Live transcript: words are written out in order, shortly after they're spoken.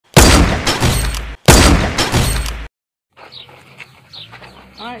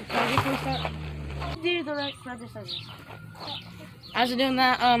Alright, so I guess we start. Do the register. As we're doing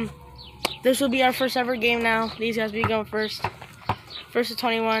that, this will be our first ever game now. These guys be going first. First to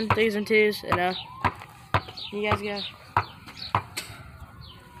 21, 3s and 2s, and you guys go.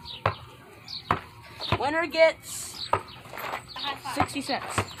 Winner gets 60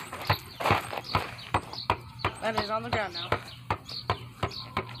 cents. That is on the ground now.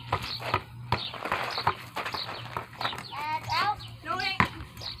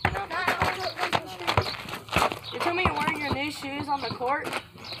 You told me you're wearing your new shoes on the court?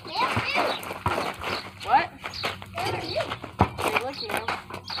 Yeah, what? they're new. They look new.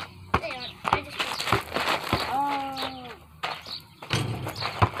 They aren't. I just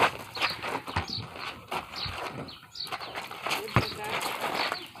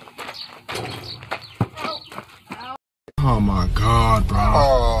Oh my God, bro.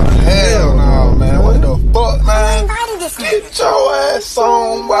 Oh, hell no, man. What the fuck, man? Get your ass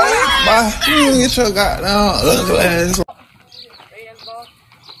on, boy. You get your goddamn ugly ass on.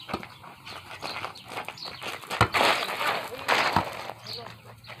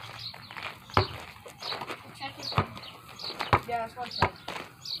 Yeah, that's one shot.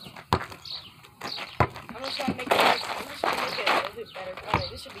 I'm gonna try to make it a little bit better. Alright,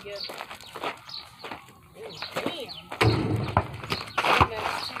 this should be good. Ooh, damn.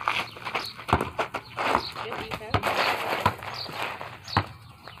 Good defense.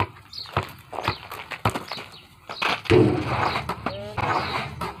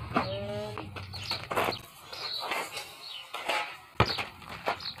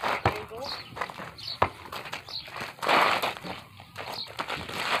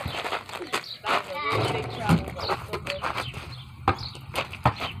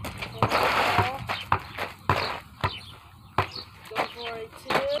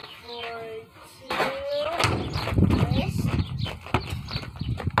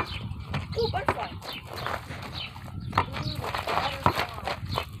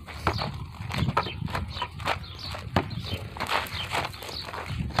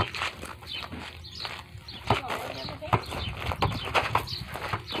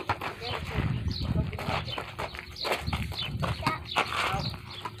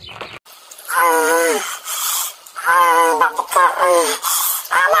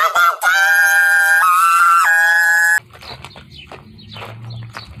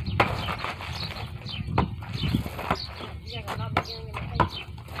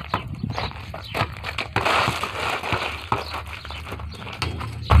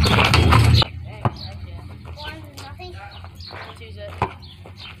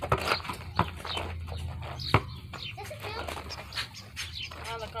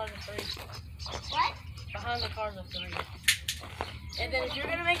 What? Behind the cars are 3. And then if you're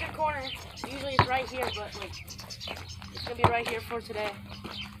gonna make a corner, usually it's right here, but like it's gonna be right here for today.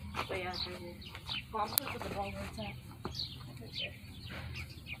 But yeah, it's right here. Well, I'm gonna put the ball right there.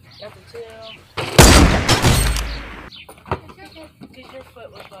 That's a 2. Because your foot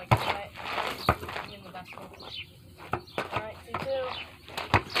was like right in the basketball. Alright, 2-2.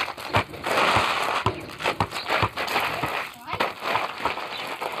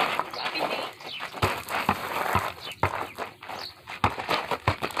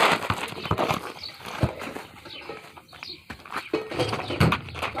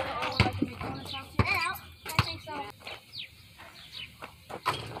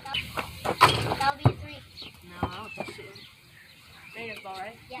 Ball,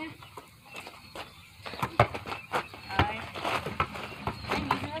 right? Yeah. Alright. And you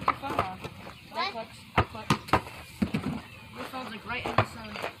have your phone on. What? I clutch. Your phone's like right in the sun.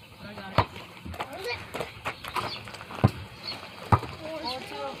 But I got it. What is it?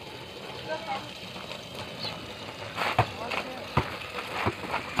 4-2. Okay. 4-2.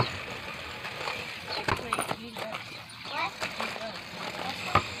 Wait, use that. What? Use that.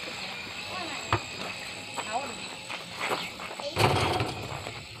 What am I? How old are you? 8.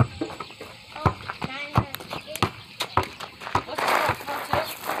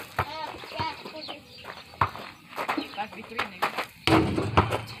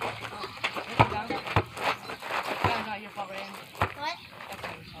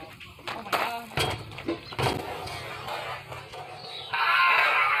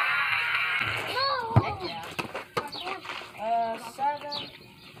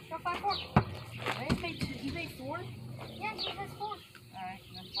 He made 4? Yeah, he has 4. Alright,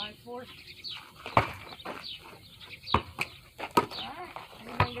 then 5-4. Alright,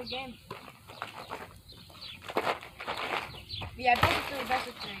 this is a good game. Yeah, best of 3, best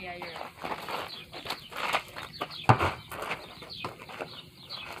of 3, yeah, you're right.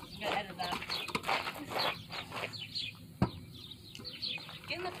 I'm gonna edit that.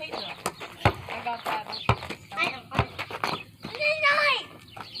 Get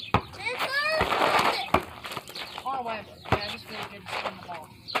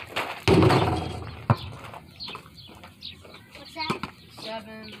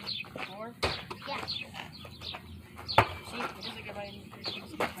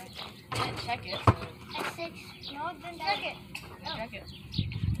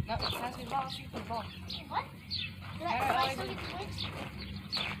No, pass me the ball. Shoot the ball. What? Do I still get the points?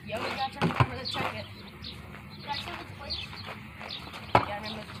 You always got to remember to check it. Do I still get the points? Yeah,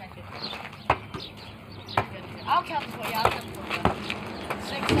 remember to check it. Good. I'll count the 4. Yeah, I'll count the 4.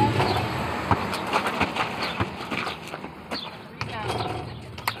 6, 7, 8. 3 now.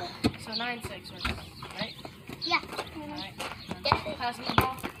 So 9, 6, right? Yeah. Alright. Yes. Pass me the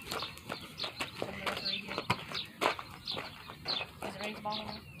ball. Is it ready to ball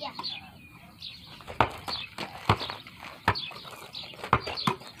now? Yeah.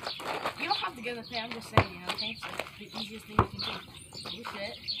 You don't have to go to the play, I'm just saying, you know, paint's like the easiest thing you can do. You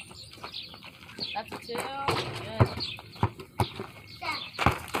shit. That's a 2. Good.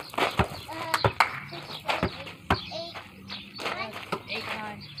 8,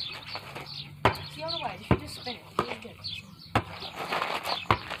 9. See all the way, you should just spin it. It's really good.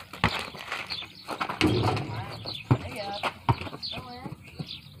 Alright, there you go. Go in.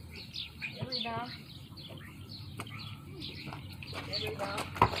 Get rebound. Get rebound.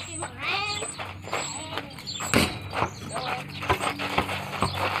 Go in. 9,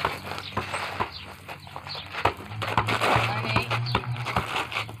 8.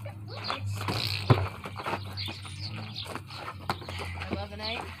 11,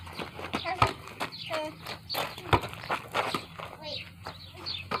 8. Wait.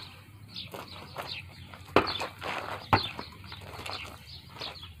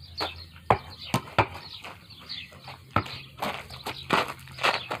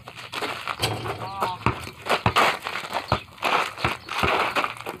 Oh,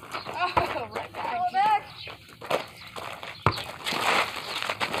 right back. Go back.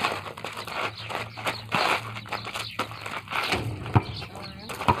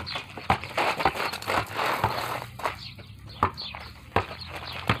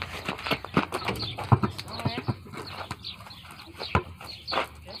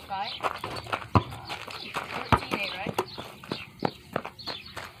 Good fight. 13, 8, right?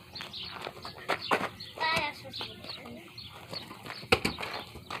 That's supposed to be good.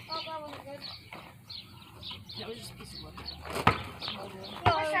 Oh, that wasn't good. That was just a piece of wood.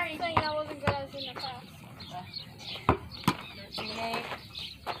 No, I was saying that wasn't good. I was in the class. 13, 8.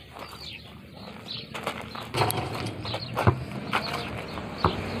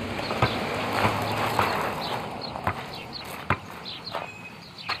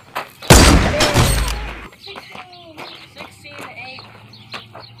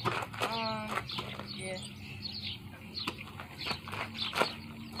 Yeah.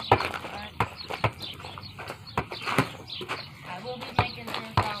 Alright. I will be making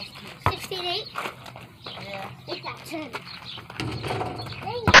 10 pounds too. 16, 8. Yeah. Make that 10.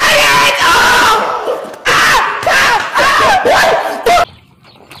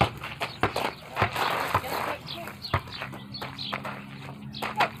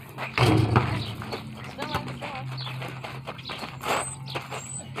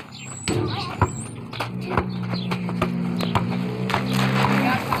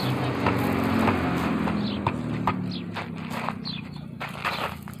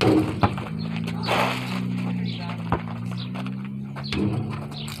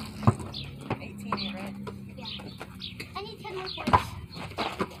 I need 10 more points.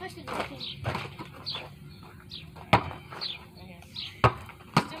 Especially this team.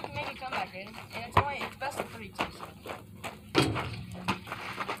 Still can make a comeback, Raiden. And it's best of 3 too. So.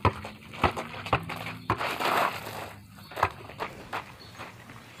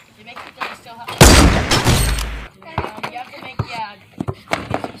 You make it that you still have to. You have to make, yeah,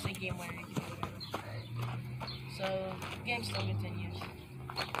 it's a game winner. You can do whatever. So, the game still continues.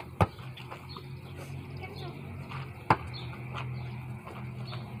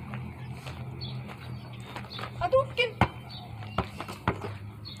 Hadouken!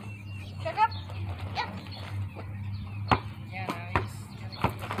 Check up. Yep. Yeah, no,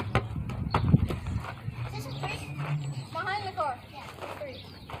 This is 3. Behind the car. Yeah, 3.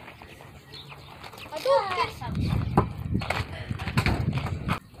 Hadouken!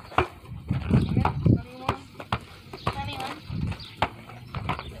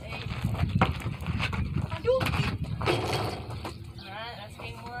 Alright, that's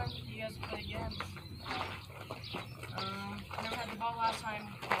game 1. You guys play again. Never had the ball last time,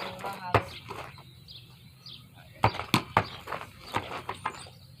 so I'll have it.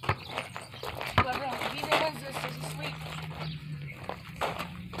 Whoever wins this is asleep.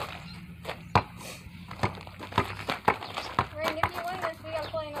 Rain, if you win this, we gotta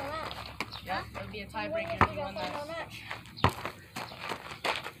play another match. Yeah, it would be a If you win tiebreaker this, if we you gotta won play another this. match.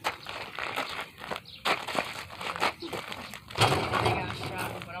 They got a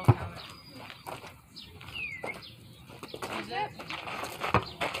strap, but I'll count it. Is it?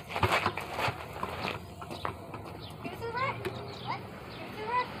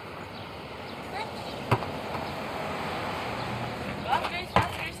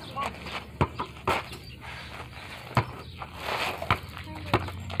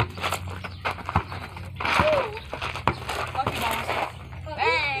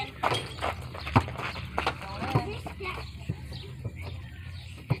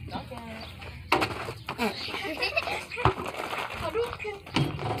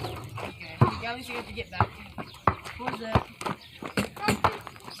 at least you have to get back. What was that?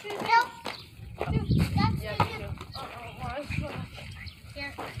 Yeah, me too.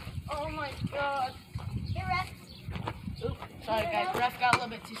 Here. Oh my god. Here, ref. Oop, sorry guys, ref got a little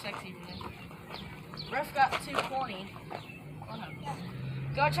bit too sexy for me. Ref got too corny. Oh no.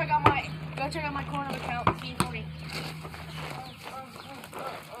 Go check out my corner account, Team 40.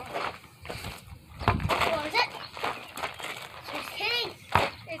 What is it? 16.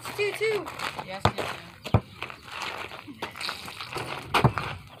 It's 2-2. Yes, yes, yes.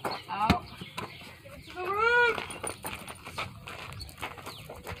 Out. Give it to the room.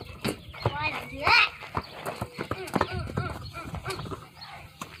 Why did I do that?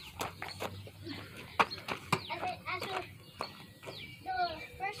 After the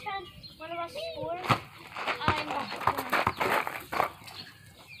first time one of us scored, I'm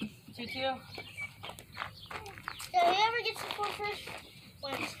 2-2. So whoever gets the score first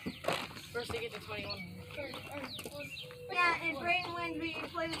wins. First to get to 21. Yeah, and Brayden wins, we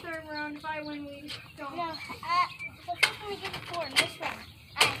play the third round. If I win, we don't. No, the first one we get the score in this round.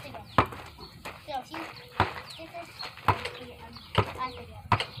 I have to go. So, if you get this, I have to go.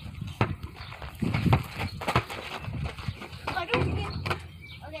 I don't get.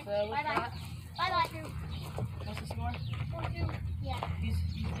 Okay, So what's bye-bye. that? Bye-bye. What's the score? 4-2. Yeah. He's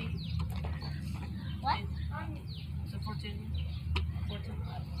the. What? So 4-2. 4-2.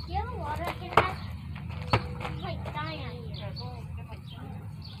 Do you have a water I can have? I'm like dying out here.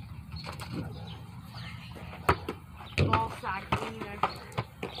 Ball sack cleaner.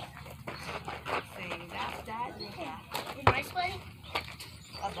 Say that. Is my sweaty?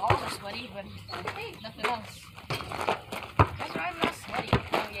 Our balls are sweaty, but nothing else. That's right, I'm not sweaty.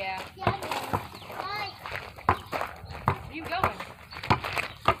 Oh yeah. Yeah, I know. Bye. Where are you going?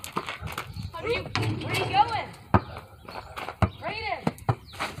 Where are you going? Brayden!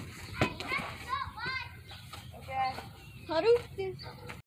 Okay. Haruki.